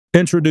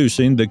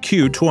Introducing the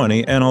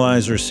Q20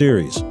 Analyzer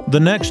Series, the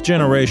next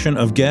generation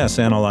of gas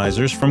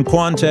analyzers from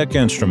Quantek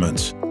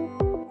instruments.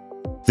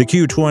 The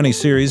Q20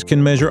 series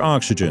can measure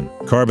oxygen,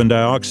 carbon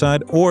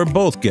dioxide, or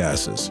both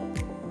gases.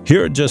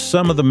 Here are just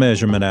some of the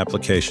measurement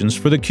applications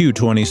for the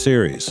Q20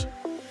 series.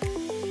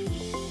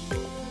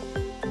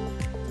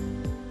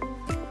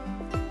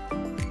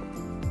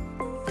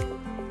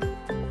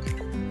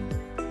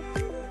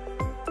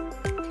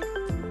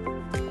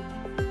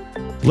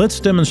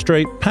 Let's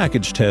demonstrate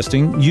package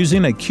testing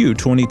using a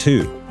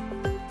Q22.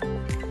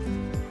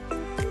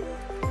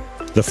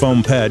 The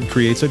foam pad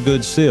creates a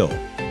good seal.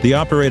 The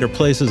operator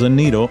places a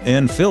needle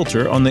and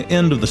filter on the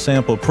end of the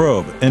sample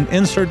probe and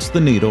inserts the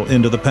needle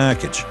into the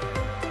package.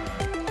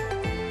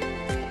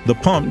 The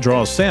pump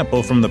draws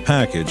sample from the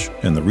package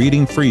and the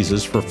reading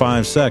freezes for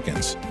 5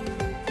 seconds.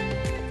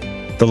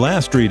 The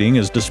last reading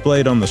is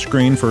displayed on the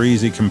screen for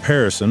easy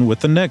comparison with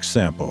the next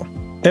sample.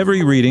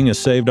 Every reading is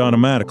saved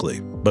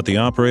automatically, but the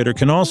operator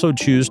can also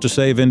choose to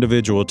save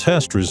individual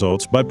test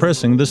results by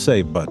pressing the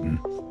Save button.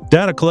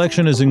 Data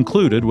collection is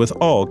included with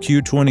all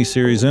Q20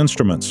 series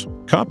instruments.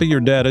 Copy your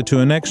data to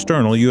an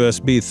external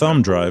USB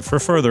thumb drive for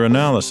further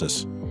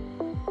analysis.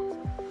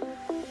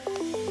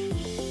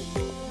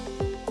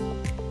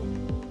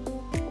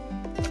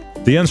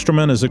 The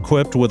instrument is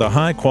equipped with a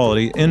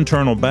high-quality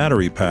internal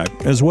battery pack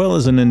as well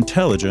as an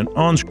intelligent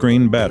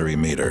on-screen battery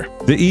meter.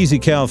 The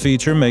EasyCal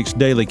feature makes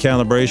daily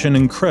calibration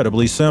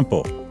incredibly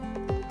simple.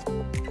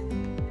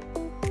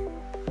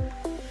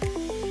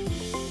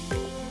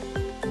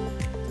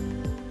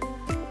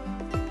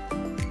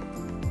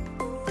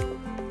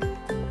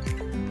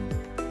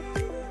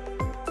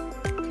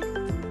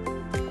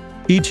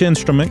 Each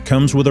instrument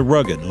comes with a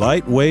rugged,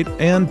 lightweight,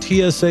 and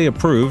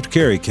TSA-approved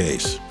carry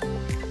case.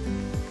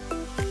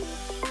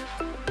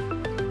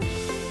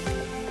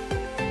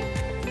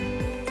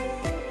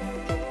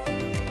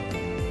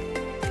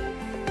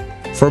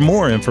 For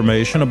more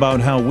information about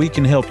how we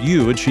can help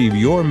you achieve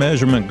your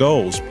measurement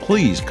goals,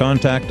 please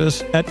contact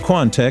us at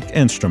Quantek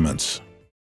Instruments.